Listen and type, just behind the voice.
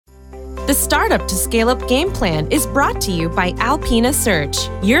The Startup to Scale Up Game Plan is brought to you by Alpina Search,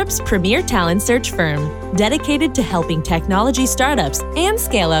 Europe's premier talent search firm, dedicated to helping technology startups and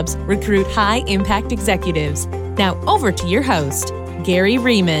scale-ups recruit high-impact executives. Now over to your host, Gary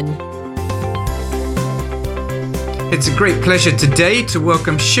Riemann. It's a great pleasure today to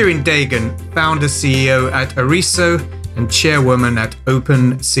welcome Shirin Dehghan, founder CEO at Arieso and chairwoman at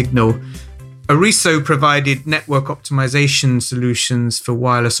OpenSignal. Arieso provided network optimization solutions for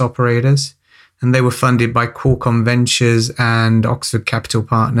wireless operators, and they were funded by Qualcomm Ventures and Oxford Capital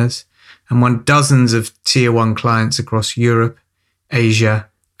Partners, and won dozens of tier one clients across Europe, Asia,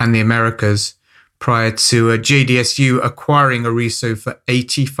 and the Americas prior to JDSU acquiring Arieso for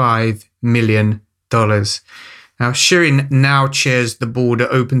 $85 million. Now, Shirin now chairs the board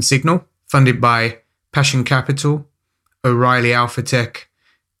at OpenSignal, funded by Passion Capital, O'Reilly Alphatech,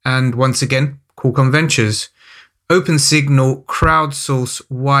 and once again, Qualcomm Ventures. OpenSignal crowdsource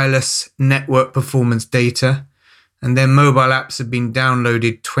wireless network performance data, and their mobile apps have been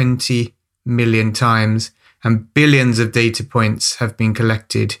downloaded 20 million times, and billions of data points have been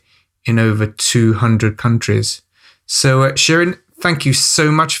collected in over 200 countries. So, Shirin, thank you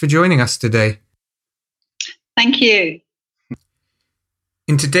so much for joining us today. Thank you.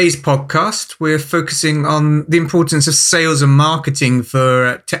 In today's podcast, we're focusing on the importance of sales and marketing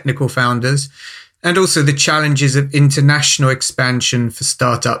for technical founders, and also the challenges of international expansion for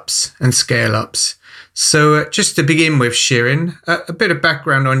startups and scale-ups. So just to begin with, Shirin, a bit of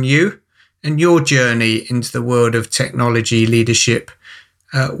background on you and your journey into the world of technology leadership.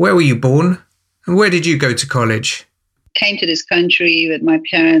 Where were you born and where did you go to college? Came to this country with my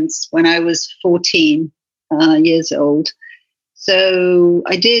parents when I was 14 years old. So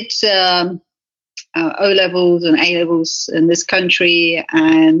I did O-levels and A-levels in this country,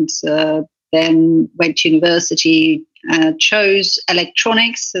 and then went to university, chose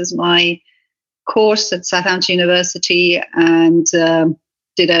electronics as my course at Southampton University, and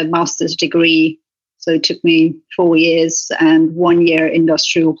did a master's degree. So it took me 4 years and 1 year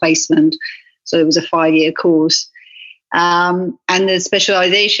industrial placement. So it was a 5-year course. And the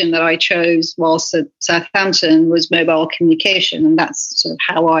specialization that I chose whilst at Southampton was mobile communication. And that's sort of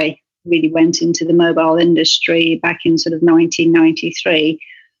how I really went into the mobile industry back in sort of 1993.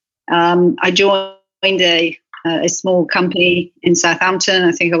 I joined a small company in Southampton.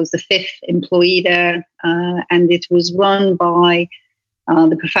 I think I was the 5th employee there. And it was run by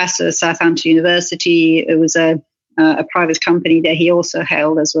the professor at Southampton University. It was a private company that he also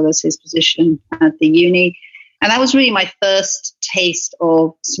held, as well as his position at the uni. And that was really my first taste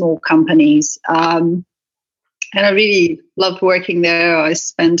of small companies. And I really loved working there. I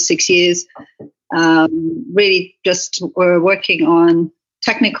spent 6 years really just working on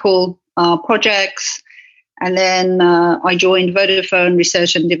technical projects. And then I joined Vodafone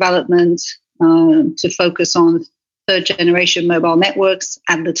Research and Development to focus on third generation mobile networks.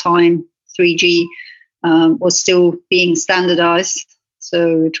 At the time, 3G was still being standardized.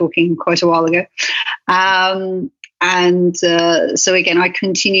 So we're talking quite a while ago. So again, I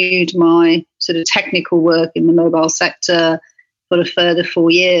continued my sort of technical work in the mobile sector for a further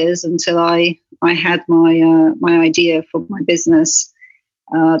 4 years until I had my idea for my business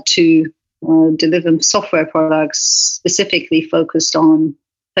to deliver software products specifically focused on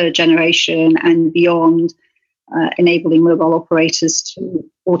third generation and beyond, enabling mobile operators to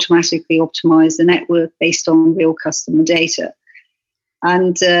automatically optimize the network based on real customer data.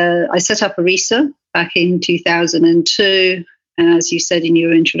 And I set up Arieso back in 2002. And as you said in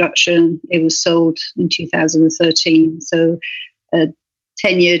your introduction, it was sold in 2013. So a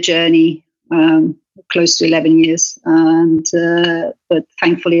 10-year journey, close to 11 years, but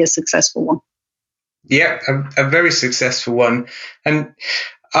thankfully a successful one. Yeah, a very successful one. And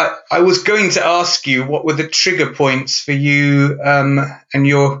I was going to ask you, what were the trigger points for you and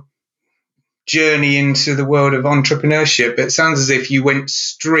your journey into the world of entrepreneurship? It sounds as if you went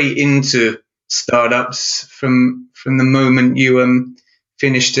straight into startups from the moment you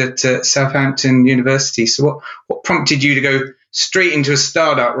finished at Southampton University. So what prompted you to go straight into a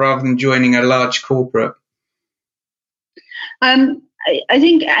startup rather than joining a large corporate? I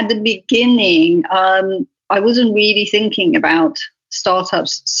think at the beginning, I wasn't really thinking about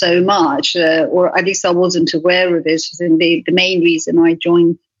startups so much, or at least I wasn't aware of it. And the main reason I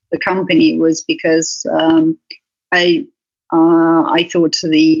joined the company was because I thought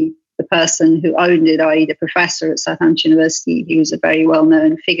the person who owned it, i.e. the professor at Southampton University, he was a very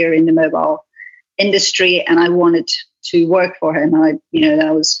well-known figure in the mobile industry, and I wanted to work for him.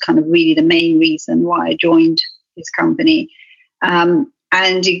 That was kind of really the main reason why I joined his company. And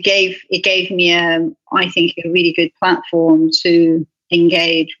it gave me I think a really good platform to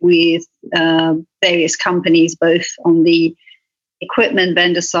engage with various companies, both on the equipment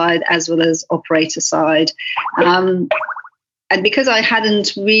vendor side as well as operator side. And because I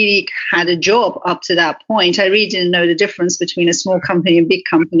hadn't really had a job up to that point, I really didn't know the difference between a small company and big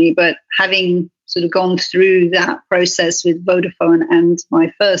company. But having sort of gone through that process with Vodafone and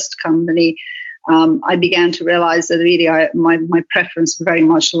my first company, I began to realize that really my preference very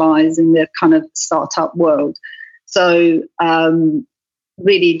much lies in the kind of startup world. So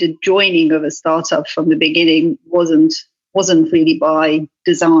really the joining of a startup from the beginning wasn't really by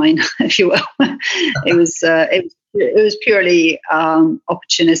design, if you will. It was purely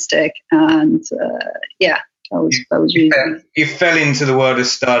opportunistic, and that was really. You fell into the world of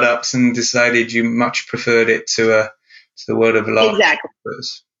startups and decided you much preferred it to the world of large.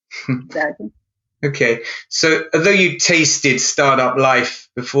 Exactly. Okay, so although you tasted startup life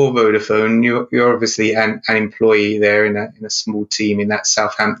before Vodafone, you're obviously an employee there in a small team in that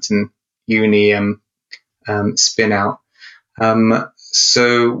Southampton uni spin out.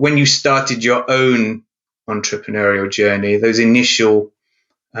 So when you started your own entrepreneurial journey, those initial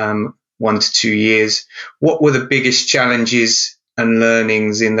 1 to 2 years, what were the biggest challenges and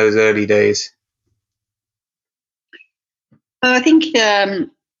learnings in those early days? I think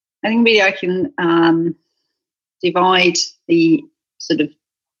really I can divide the sort of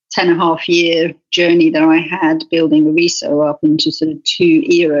 10.5-year journey that I had building Arieso up into sort of 2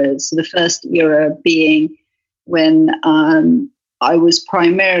 eras. So the first era being when I was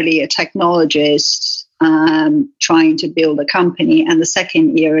primarily a technologist trying to build a company, and the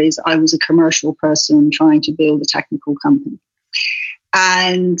second era is I was a commercial person trying to build a technical company.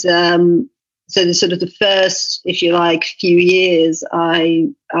 And so the sort of the first, if you like, few years, I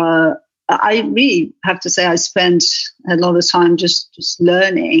really have to say I spent a lot of time just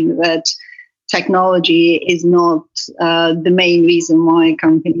learning that technology is not the main reason why a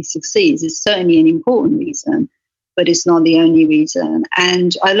company succeeds. It's certainly an important reason, but it's not the only reason.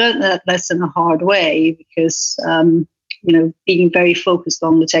 And I learned that lesson the hard way because, being very focused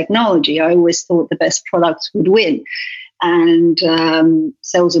on the technology, I always thought the best products would win. And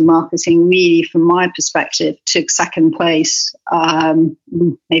sales and marketing really, from my perspective, took second place,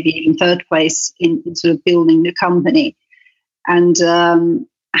 maybe even third place in sort of building the company. And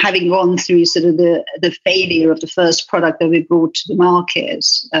having gone through sort of the failure of the first product that we brought to the market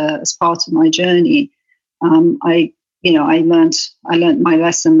as part of my journey, I learned my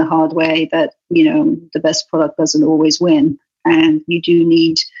lesson the hard way that, the best product doesn't always win. And you do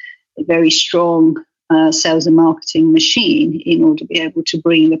need a very strong sales and marketing machine in order to be able to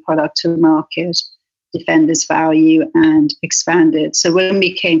bring the product to the market, defend its value, and expand it. So when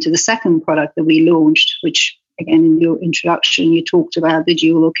we came to the second product that we launched, which again in your introduction you talked about the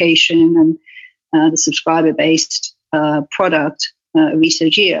geolocation and the subscriber-based product, Arieso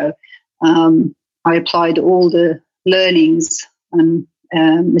Geo, I applied all the learnings and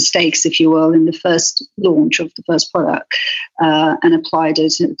mistakes, if you will, in the first launch of the first product and applied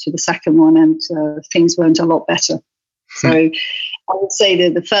it to the second one, and things went a lot better. So I would say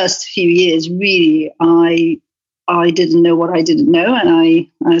that the first few years, really, I didn't know what I didn't know, and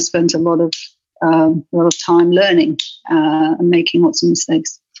I spent a lot of time learning and making lots of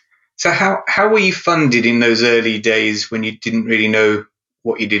mistakes. So how were you funded in those early days when you didn't really know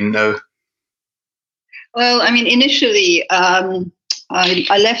what you didn't know? Well, I mean, initially,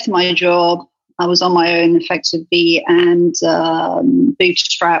 I left my job. I was on my own effectively and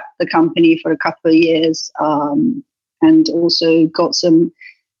bootstrapped the company for a couple of years and also got some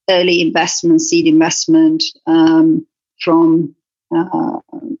early investment, seed investment from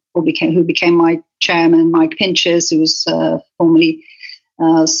who became my chairman, Mike Pinchers, who was formerly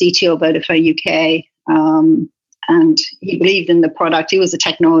CTO of Vodafone UK. And he believed in the product. He was a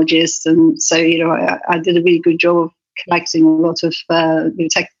technologist. And so, I did a really good job of collecting a lot of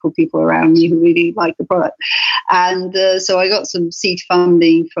technical people around me who really liked the product. And so I got some seed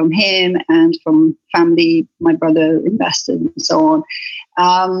funding from him and from family. My brother invested and so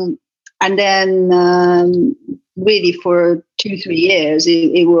on. And then really for 2-3 years,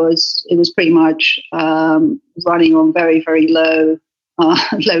 it was pretty much running on very, very low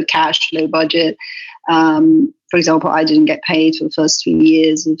cash, low budget. For example, I didn't get paid for the first 3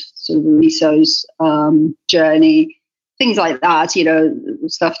 years of sort of Arieso's journey, things like that,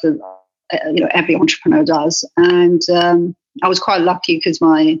 stuff that, every entrepreneur does. And I was quite lucky because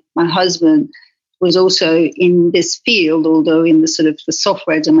my husband was also in this field, although in the sort of the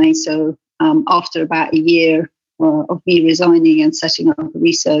software domain. So after about a year of me resigning and setting up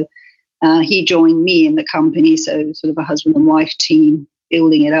Arieso, he joined me in the company. So sort of a husband and wife team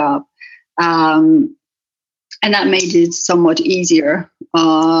building it up. and that made it somewhat easier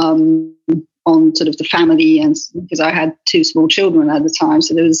on sort of the family, and because I had 2 small children at the time,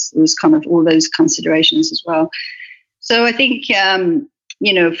 so there was kind of all those considerations as well. So I think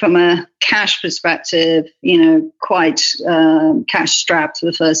from a cash perspective, quite cash strapped for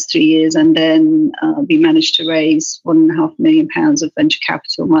the first 3 years, and then we managed to raise £1.5 million of venture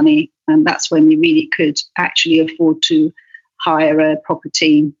capital money, and that's when we really could actually afford to hire a proper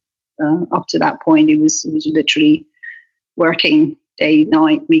team. Up to that point, it was literally working day,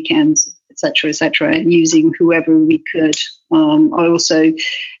 night, weekends, etc., and using whoever we could. I also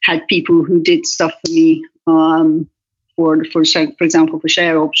had people who did stuff for me, for example, for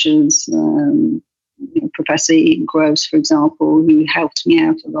share options. Professor Ian Gross, for example, who helped me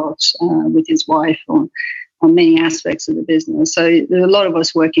out a lot with his wife on many aspects of the business. So there were a lot of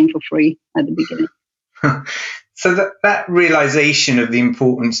us working for free at the beginning. So that realization of the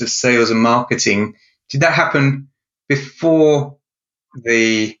importance of sales and marketing, did that happen before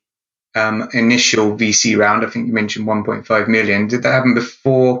the initial VC round? I think you mentioned 1.5 million. Did that happen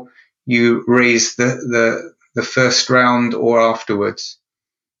before you raised the first round or afterwards?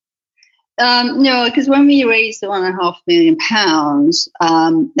 No, because when we raised the £1.5 million,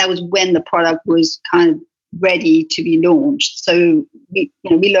 that was when the product was kind of ready to be launched. So we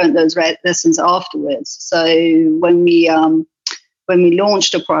learned those lessons afterwards. So when we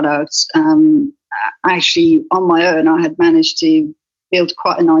launched the product, actually on my own, I had managed to build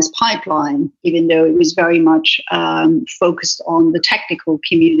quite a nice pipeline, even though it was very much focused on the technical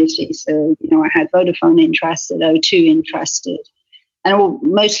community. So I had Vodafone interested, O2 interested, and all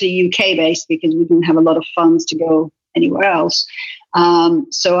mostly UK based because we didn't have a lot of funds to go anywhere else.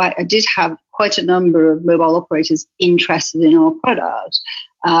 So I did have quite a number of mobile operators interested in our product,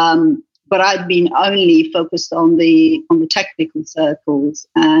 but I'd been only focused on the technical circles,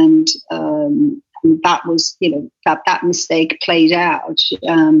 and that was that mistake played out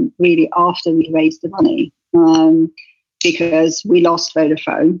really after we raised the money, because we lost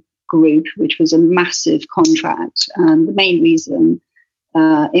Vodafone Group, which was a massive contract, and the main reason,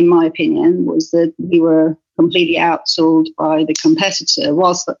 in my opinion, was that we were completely outsold by the competitor.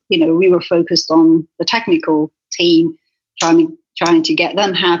 Whilst we were focused on the technical team, trying to get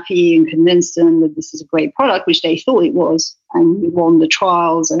them happy and convince them that this is a great product, which they thought it was, and we won the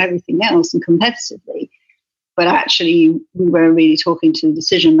trials and everything else and competitively. But actually, we weren't really talking to the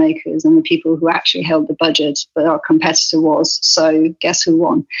decision makers and the people who actually held the budget, but our competitor was. So guess who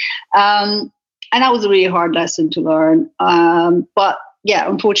won? And that was a really hard lesson to learn. But yeah,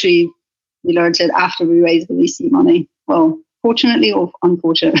 unfortunately, we learned it after we raised the VC money. Well, fortunately or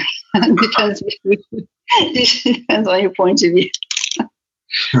unfortunately, it depends on your point of view.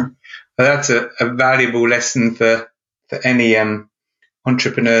 Well, that's a valuable lesson for any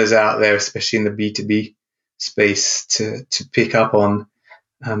entrepreneurs out there, especially in the B2B space, to pick up on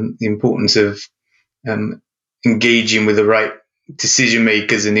the importance of engaging with the right decision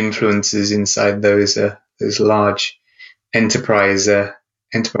makers and influencers inside those large enterprise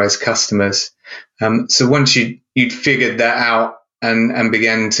customers. So once you'd figured that out and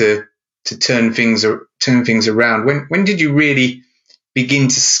began to turn things around, when did you really begin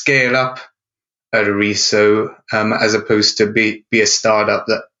to scale up at Arieso, as opposed to be a startup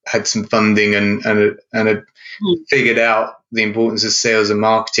that had some funding and had figured out the importance of sales and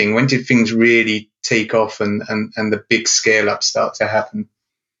marketing? When did things really take off and the big scale up start to happen?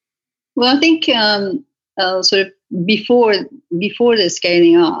 Well, I think sort of before the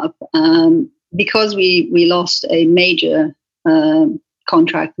scaling up, because we lost a major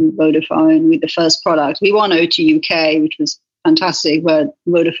contract with Vodafone with the first product. We won O2 UK, which was fantastic, but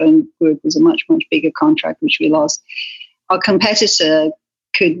Vodafone Group was a much, much bigger contract, which we lost. Our competitor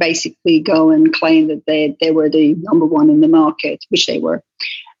could basically go and claim that they were the number one in the market, which they were,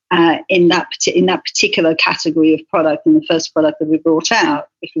 in that particular category of product, in the first product that we brought out,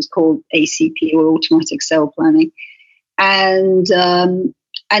 which was called ACP, or Automatic Cell Planning. And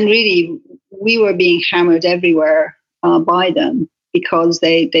really, we were being hammered everywhere by them because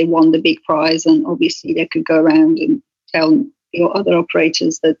they won the big prize, and obviously they could go around and tell other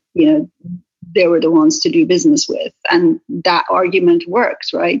operators that they were the ones to do business with, and that argument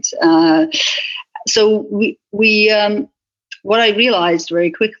works, right? So we what I realized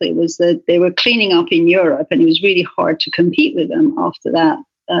very quickly was that they were cleaning up in Europe, and it was really hard to compete with them after that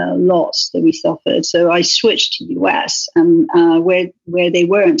loss that we suffered. So I switched to US, and where they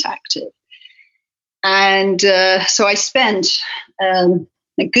weren't active. And so I spent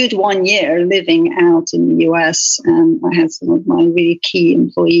a good 1 year living out in the US, and I had some of my really key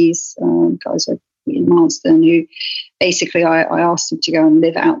employees, guys like Ian Marsden, who basically I asked them to go and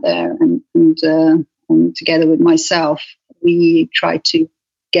live out there and and together with myself, we tried to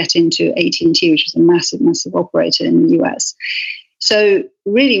get into AT&T, which is a massive, massive operator in the US. So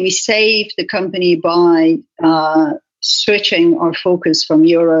really, we saved the company by switching our focus from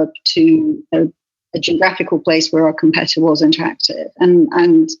Europe to a geographical place where our competitor wasn't active.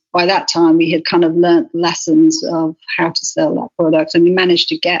 And by that time, we had kind of learned lessons of how to sell that product. And we managed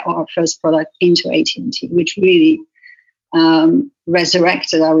to get our first product into AT&T, which really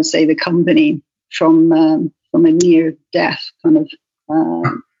resurrected, I would say, the company from a near-death kind of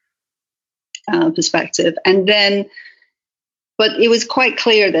perspective. And then, but it was quite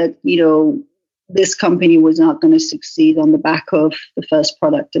clear that, this company was not going to succeed on the back of the first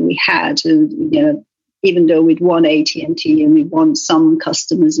product that we had. And, even though we'd won AT&T and we won some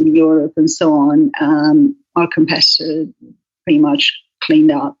customers in Europe and so on, our competitor pretty much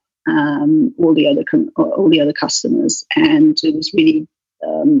cleaned up all the other customers. And it was really,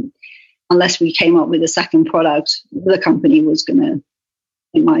 unless we came up with a second product, the company was going to,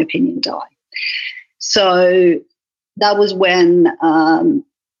 in my opinion, die. So that was when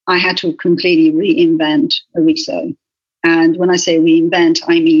I had to completely reinvent Arieso. And when I say reinvent,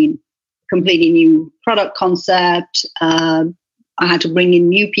 I mean completely new product concept. I had to bring in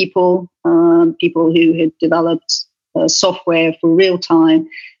new people who had developed software for real-time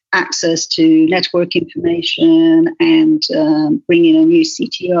access to network information, and bring in a new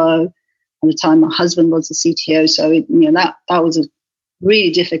CTO. At the time, my husband was the CTO, so that was a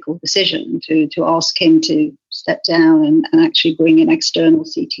really difficult decision to ask him to step down and actually bring an external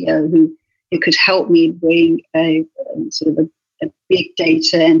CTO who could help me bring a sort of a big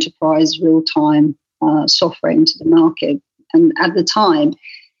data enterprise real-time software into the market. And at the time,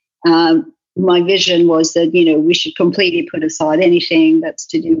 my vision was that, we should completely put aside anything that's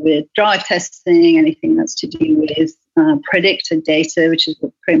to do with drive testing, anything that's to do with predicted data, which is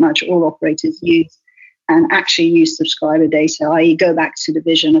what pretty much all operators use, and actually use subscriber data, i.e. go back to the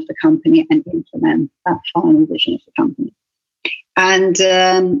vision of the company and implement that final vision of the company. And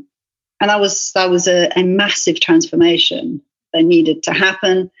that was a massive transformation that needed to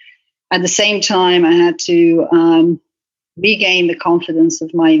happen. At the same time, I had to regain the confidence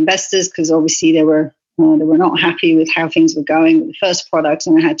of my investors, because obviously they were not happy with how things were going with the first product,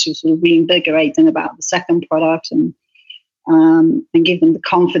 and I had to sort of reinvigorate them about the second product and give them the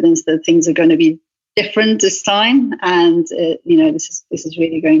confidence that things are going to be different this time, and this is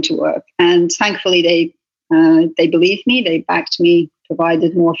really going to work. And thankfully, they believed me, they backed me,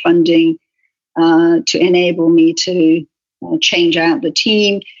 provided more funding to enable me to change out the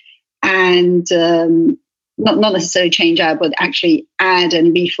team, and not necessarily change out, but actually add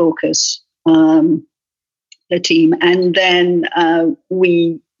and refocus the team. And then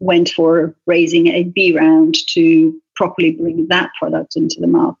we went for raising a B round to properly bring that product into the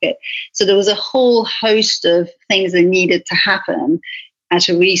market. So there was a whole host of things that needed to happen at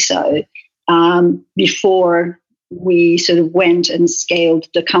Arieso before we sort of went and scaled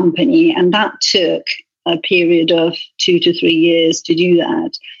the company. And that took a period of 2 to 3 years to do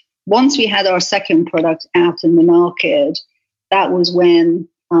that. Once we had our second product out in the market, that was when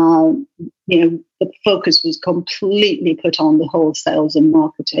the focus was completely put on the whole sales and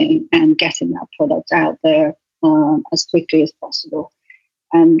marketing and getting that product out there as quickly as possible.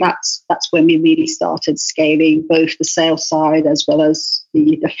 And that's when we really started scaling both the sales side as well as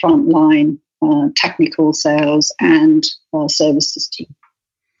the frontline technical sales and services team.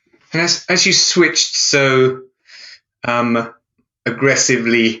 And as you switched so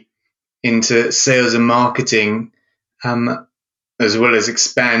aggressively into sales and marketing, as well as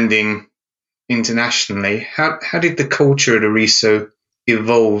expanding internationally, how did the culture at Arieso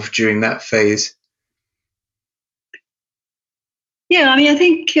evolve during that phase? Yeah, I mean, I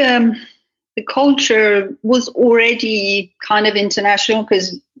think the culture was already kind of international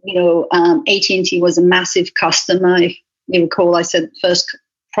because, AT&T was a massive customer. If you recall, I said the first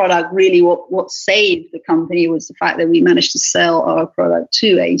product, really what saved the company was the fact that we managed to sell our product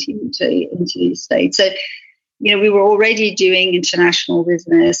to AT&T into the States. So, we were already doing international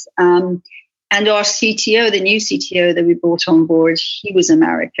business. And our CTO, the new CTO that we brought on board, he was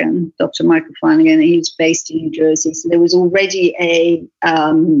American, Dr. Michael Flanagan, and he's based in New Jersey. So there was already a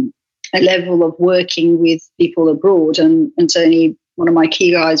level of working with people abroad. And certainly one of my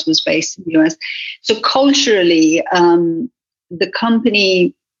key guys was based in the US. So culturally, the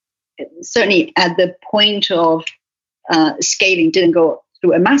company, certainly at the point of scaling, didn't go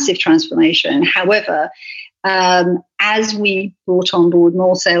through a massive transformation. However, as we brought on board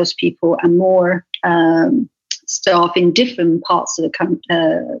more salespeople and more staff in different parts of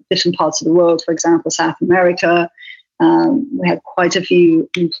the world, for example, South America, We had quite a few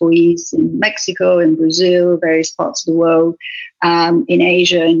employees in Mexico, in Brazil, various parts of the world, in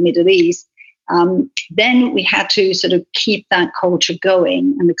Asia and Middle East. Then we had to sort of keep that culture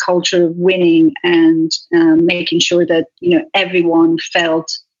going, and the culture of winning, and making sure that everyone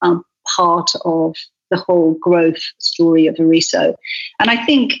felt part of the whole growth story of Arieso. And I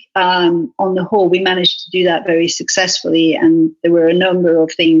think on the whole, we managed to do that very successfully. And there were a number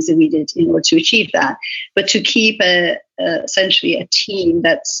of things that we did in order to achieve that. But to keep essentially a team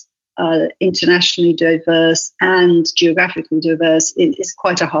that's internationally diverse and geographically diverse is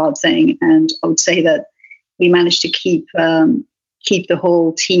quite a hard thing. And I would say that we managed to keep the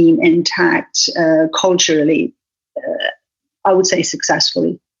whole team intact culturally, I would say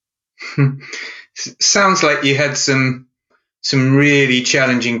successfully. Sounds like you had some really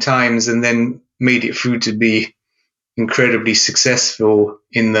challenging times and then made it through to be incredibly successful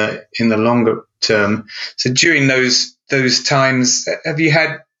in the longer term. So during those times, have you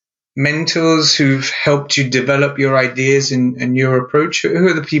had mentors who've helped you develop your ideas and your approach? Who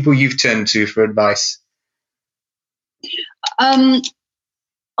are the people you've turned to for advice? I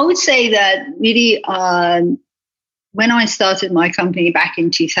would say that really when I started my company back in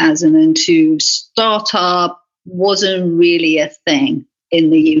 2002, startup wasn't really a thing in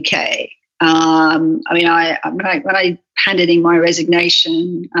the UK. When I handed in my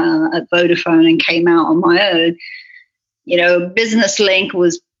resignation at Vodafone and came out on my own, Business Link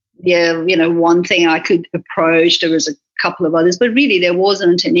was one thing I could approach. There was a couple of others, but really there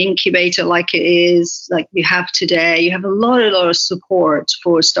wasn't an incubator like you have today. You have a lot of support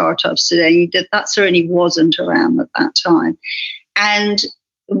for startups today. That certainly wasn't around at that time. And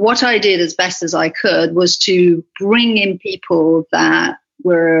what I did as best as I could was to bring in people that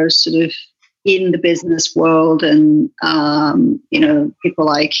were sort of in the business world, and people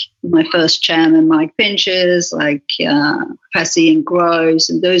like my first chairman, Mike Pinches, like Pessy and Groves,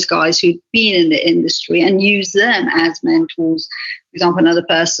 and those guys who'd been in the industry, and use them as mentors. For example, another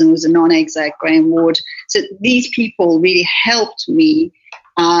person was a non-exec, Graham Ward. So these people really helped me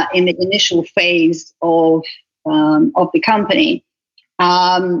in the initial phase of the company.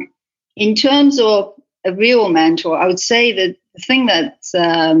 In terms of a real mentor, I would say that the thing that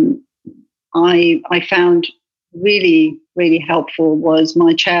I found really, really helpful was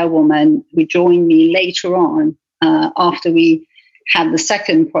my chairwoman, who joined me later on after we had the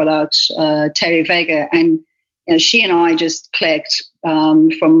second product, Terry Vega. And she and I just clicked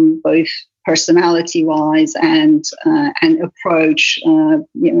from both personality-wise and approach. I'm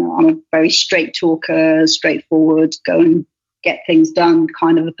a very straight talker, straightforward, go and get things done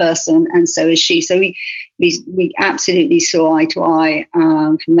kind of a person, and so is she. So we absolutely saw eye to eye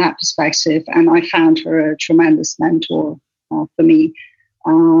from that perspective, and I found her a tremendous mentor for me.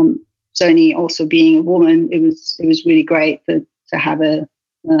 Certainly, also being a woman, it was really great to have a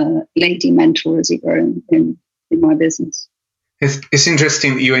lady mentor, as it were, in my business. It's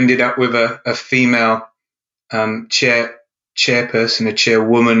interesting that you ended up with a female chairperson, a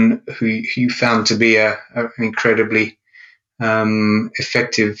chairwoman who you found to be an incredibly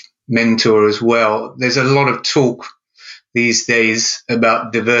effective mentor as well. There's a lot of talk these days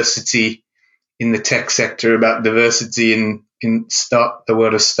about diversity in the tech sector, about diversity in the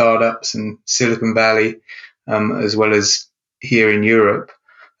world of startups and Silicon Valley, as well as here in Europe.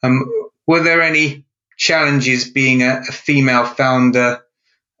 Were there any challenges being a female founder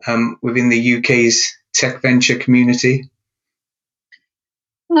within the UK's tech venture community?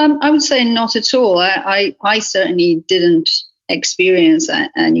 I would say not at all. I certainly didn't experience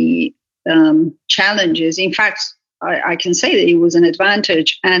any challenges. In fact, I can say that it was an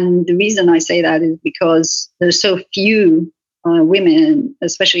advantage. And the reason I say that is because there's so few women,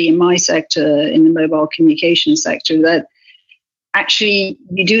 especially in my sector, in the mobile communication sector, that actually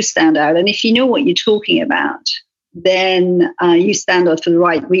you do stand out. And if you know what you're talking about, then you stand out for the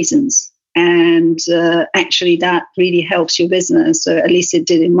right reasons. And actually that really helps your business. So at least it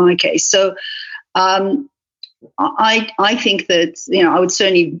did in my case. So I think that, I would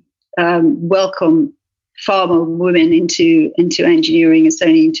certainly welcome far more women into engineering, and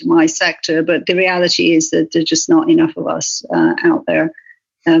certainly into my sector. But the reality is that there's just not enough of us out there.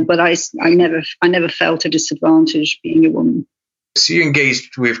 But I never felt a disadvantage being a woman. So you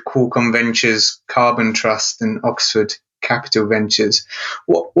engaged with Qualcomm Ventures, Carbon Trust, and Oxford Capital Ventures.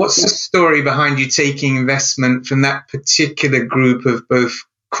 What's the story behind you taking investment from that particular group of both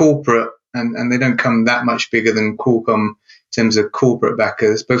corporate, and they don't come that much bigger than Qualcomm in terms of corporate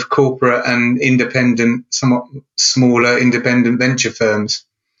backers, both corporate and independent, somewhat smaller independent venture firms?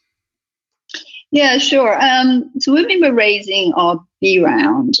 Yeah, sure. So when we were raising our B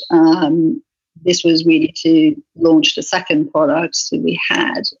round, this was really to launch the second product that we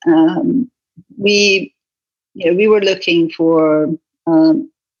had. We were looking for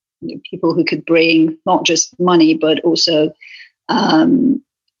people who could bring not just money, but also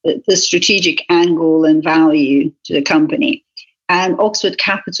the strategic angle and value to the company. And Oxford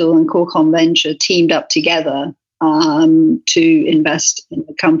Capital and Qualcomm Venture teamed up together to invest in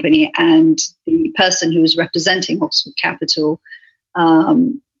the company. And the person who was representing Oxford Capital,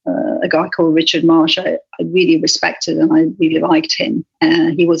 a guy called Richard Marsh, I really respected and I really liked him.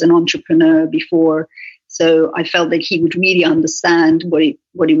 He was an entrepreneur before, so I felt that he would really understand what it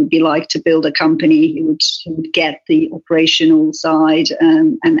would be like to build a company. He would get the operational side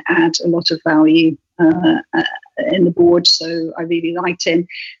and add a lot of value in the board. So I really liked him.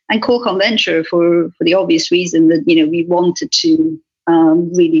 And Qualcomm Venture for the obvious reason that, we wanted to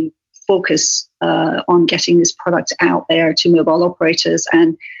really focus on getting this product out there to mobile operators,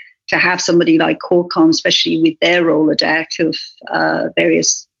 and to have somebody like Qualcomm, especially with their Rolodex of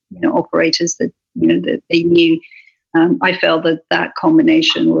various operators that that they knew. I felt that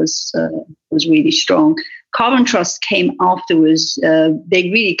combination was really strong. Carbon Trust came afterwards.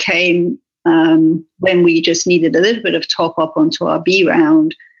 They really came when we just needed a little bit of top up onto our B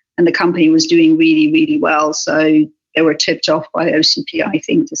round, and the company was doing really, really well. So they were tipped off by OCP, I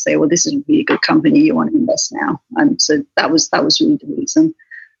think, to say, well, this is a really good company, you want to invest now. And so that was really the reason.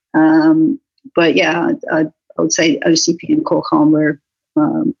 But yeah, I would say OCP and Qualcomm were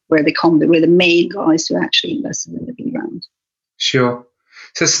the main guys who actually invested in the B round. Sure.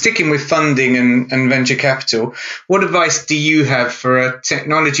 So sticking with funding and venture capital, what advice do you have for a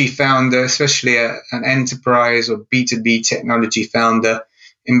technology founder, especially an enterprise or B2B technology founder,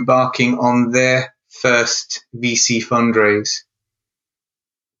 embarking on their first VC fundraise?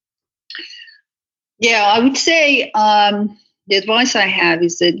 Yeah, I would say the advice I have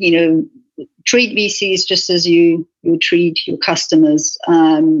is that, treat VCs just as you treat your customers.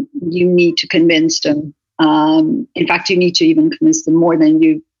 You need to convince them. In fact, you need to even convince them more than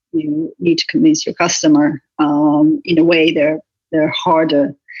you need to convince your customer. In a way, they're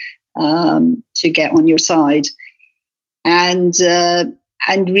harder to get on your side, and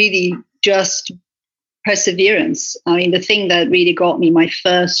really just perseverance. I mean, the thing that really got me my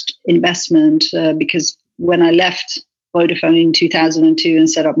first investment, because when I left Vodafone in 2002 and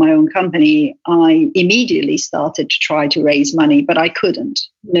set up my own company, I immediately started to try to raise money, but I couldn't.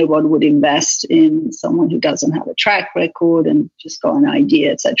 No one would invest in someone who doesn't have a track record and just got an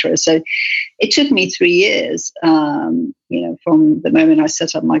idea, etc. So it took me 3 years, from the moment I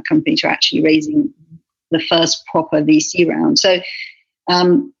set up my company to actually raising the first proper VC round. So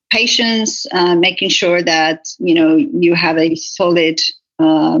patience, making sure that you have a solid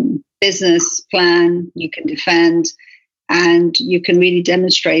business plan you can defend, and you can really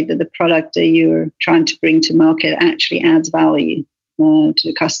demonstrate that the product that you're trying to bring to market actually adds value to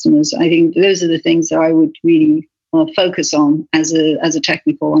the customers. I think those are the things that I would really focus on as a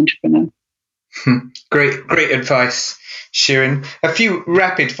technical entrepreneur. Great advice, Shirin. A few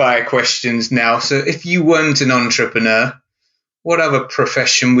rapid fire questions now. So if you weren't an entrepreneur, what other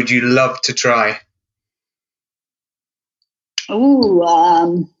profession would you love to try?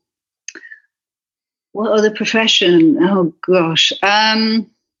 What other profession? Oh gosh. I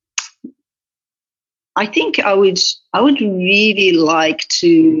think I would really like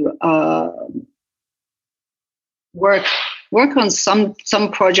to work on some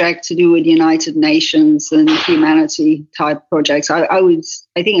project to do with United Nations and humanity type projects. I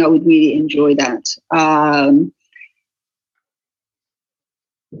think I would really enjoy that.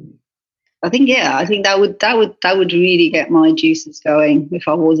 I think that would really get my juices going if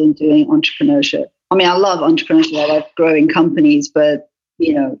I wasn't doing entrepreneurship. I mean, I love entrepreneurship. I love growing companies, but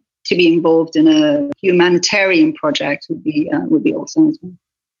to be involved in a humanitarian project would be awesome as well.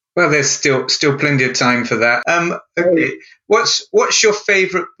 Well, there's still plenty of time for that. Okay, what's your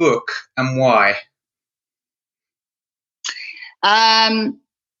favorite book and why?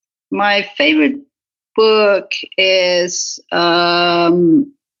 My favorite book is Why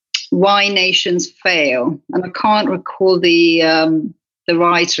Nations Fail, and I can't recall the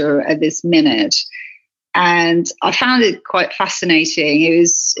writer at this minute. And I found it quite fascinating. It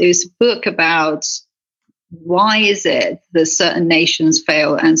was a book about why is it that certain nations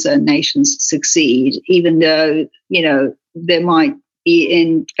fail and certain nations succeed, even though they might be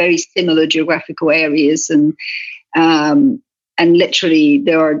in very similar geographical areas and literally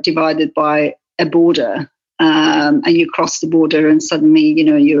they are divided by a border. And you cross the border and suddenly,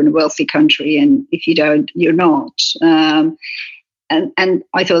 you're in a wealthy country, and if you don't, you're not. And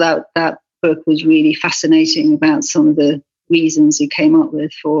I thought that book was really fascinating about some of the reasons he came up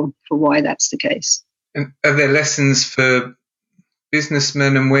with for why that's the case. And are there lessons for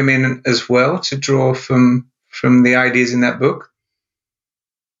businessmen and women as well to draw from the ideas in that book?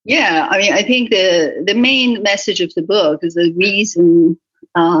 Yeah, I mean, I think the main message of the book is the reason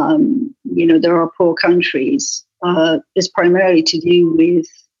there are poor countries is primarily to do with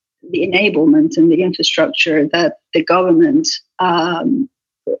the enablement and the infrastructure that the government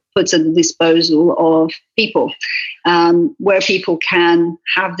puts at the disposal of people, where people can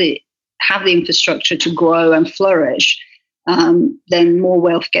have the infrastructure to grow and flourish. Then more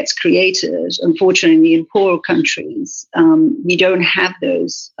wealth gets created. Unfortunately, in poorer countries, you don't have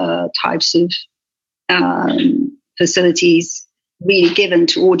those types of facilities really given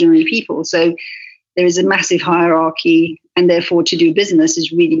to ordinary people. So there is a massive hierarchy, and therefore to do business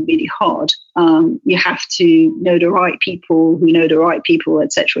is really, really hard. You have to know the right people who know the right people,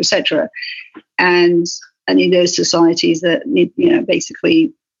 et cetera, et cetera. And in those societies that,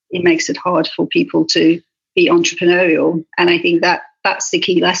 basically it makes it hard for people to be entrepreneurial. And I think that that's the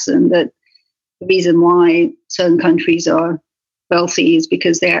key lesson, that the reason why certain countries are wealthy is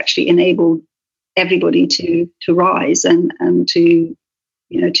because they actually enable everybody to rise and to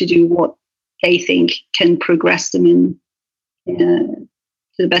do what they think can progress them to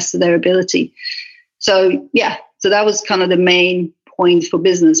the best of their ability. So that was kind of the main point for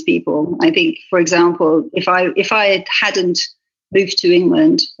business people. I think, for example, if I hadn't moved to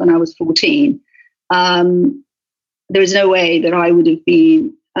England when I was 14, there is no way that I would have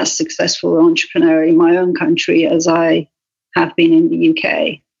been as successful an entrepreneur in my own country as I have been in the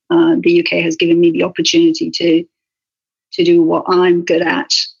UK. The UK has given me the opportunity to do what I'm good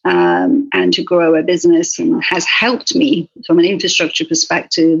at, and to grow a business, and has helped me from an infrastructure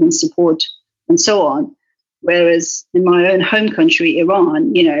perspective and support and so on. Whereas in my own home country,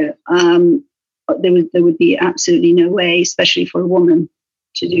 Iran, there would be absolutely no way, especially for a woman,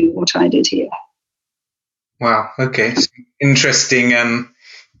 to do what I did here. Wow. Okay. Interesting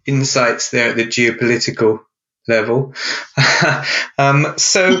insights there at the geopolitical level.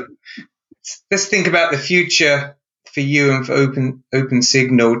 So let's think about the future for you and for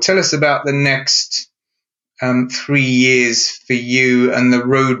OpenSignal. Tell us about the next 3 years for you and the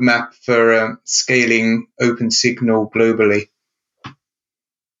roadmap for scaling OpenSignal globally.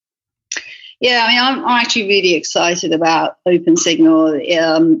 Yeah, I mean, I'm actually really excited about OpenSignal.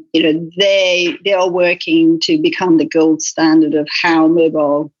 They are working to become the gold standard of how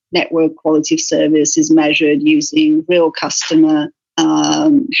mobile network quality of service is measured using real customer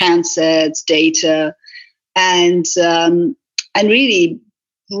handsets, data, and really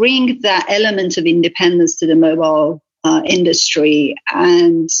bring that element of independence to the mobile industry,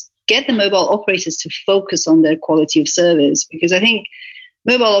 and get the mobile operators to focus on their quality of service. Because I think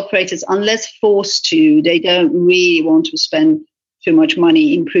mobile operators, unless forced to, they don't really want to spend too much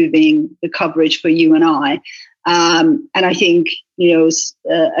money improving the coverage for you and I. And I think,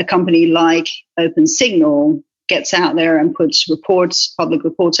 a company like OpenSignal gets out there and puts public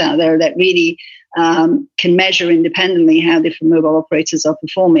reports out there that really can measure independently how different mobile operators are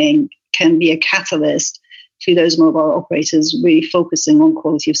performing, can be a catalyst to those mobile operators really focusing on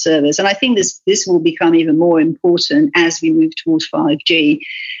quality of service. And I think this will become even more important as we move towards 5G.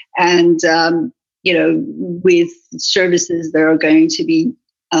 And, with services that are going to be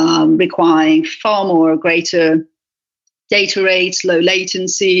requiring far more greater data rates, low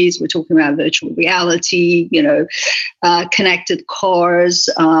latencies. We're talking about virtual reality, connected cars,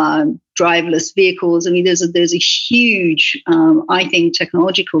 driverless vehicles. I mean, there's a huge, I think,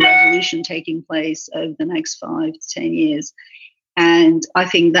 technological revolution taking place over the next 5 to 10 years. And I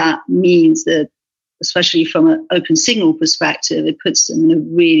think that means that, especially from an OpenSignal perspective, it puts them in a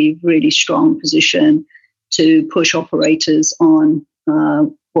really, really strong position to push operators on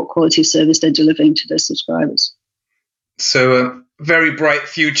what quality of service they're delivering to their subscribers. So a very bright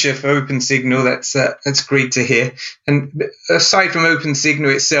future for OpenSignal. That's great to hear. And aside from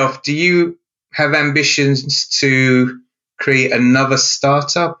OpenSignal itself, do you have ambitions to create another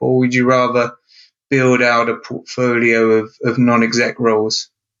startup, or would you rather build out a portfolio of non-exec roles?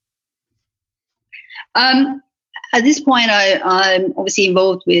 At this point, I'm obviously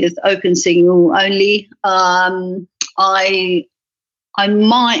involved with OpenSignal only. I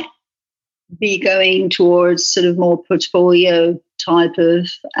might be going towards sort of more portfolio type of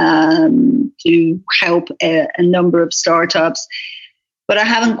to help a number of startups, but I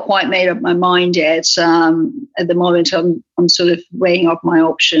haven't quite made up my mind yet. At the moment, I'm sort of weighing up my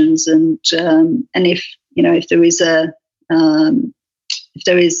options, and if there is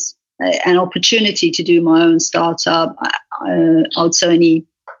an opportunity to do my own I'll certainly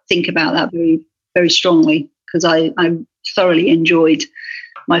think about that very, very strongly, because I thoroughly enjoyed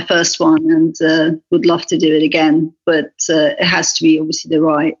my first one and would love to do it again. But it has to be obviously the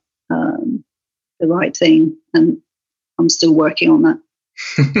right thing, and I'm still working on that.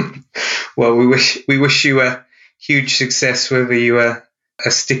 Well, we wish you a huge success, whether you are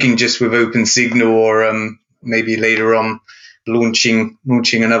sticking just with OpenSignal or maybe later on launching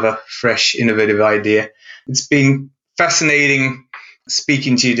another fresh, innovative idea. It's been fascinating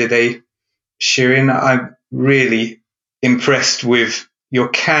speaking to you today, Shirin. I'm really impressed with your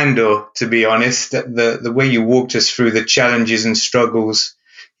candor, to be honest. The way you walked us through the challenges and struggles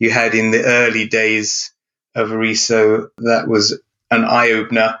you had in the early days of Arieso, that was an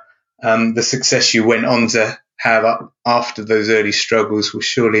eye-opener. The success you went on to have after those early struggles will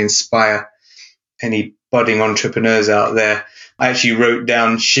surely inspire any budding entrepreneurs out there. I actually wrote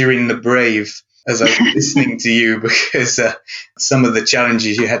down Shirin the Brave as I was listening to you, because some of the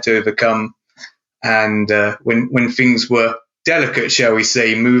challenges you had to overcome, and when things were delicate, shall we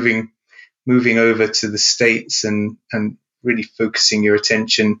say, moving over to the States and really focusing your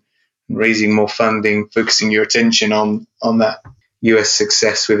attention, raising more funding, focusing your attention on that US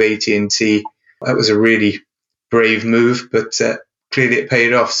success with AT&T. That was a really brave move, but clearly it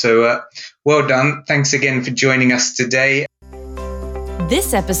paid off. So well done. Thanks again for joining us today.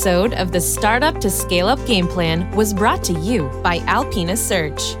 This episode of the Startup to Scale Up Game Plan was brought to you by Alpina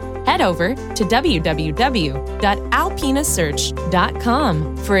Search. Head over to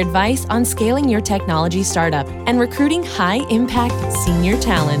www.alpinasearch.com for advice on scaling your technology startup and recruiting high-impact senior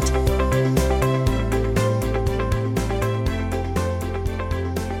talent.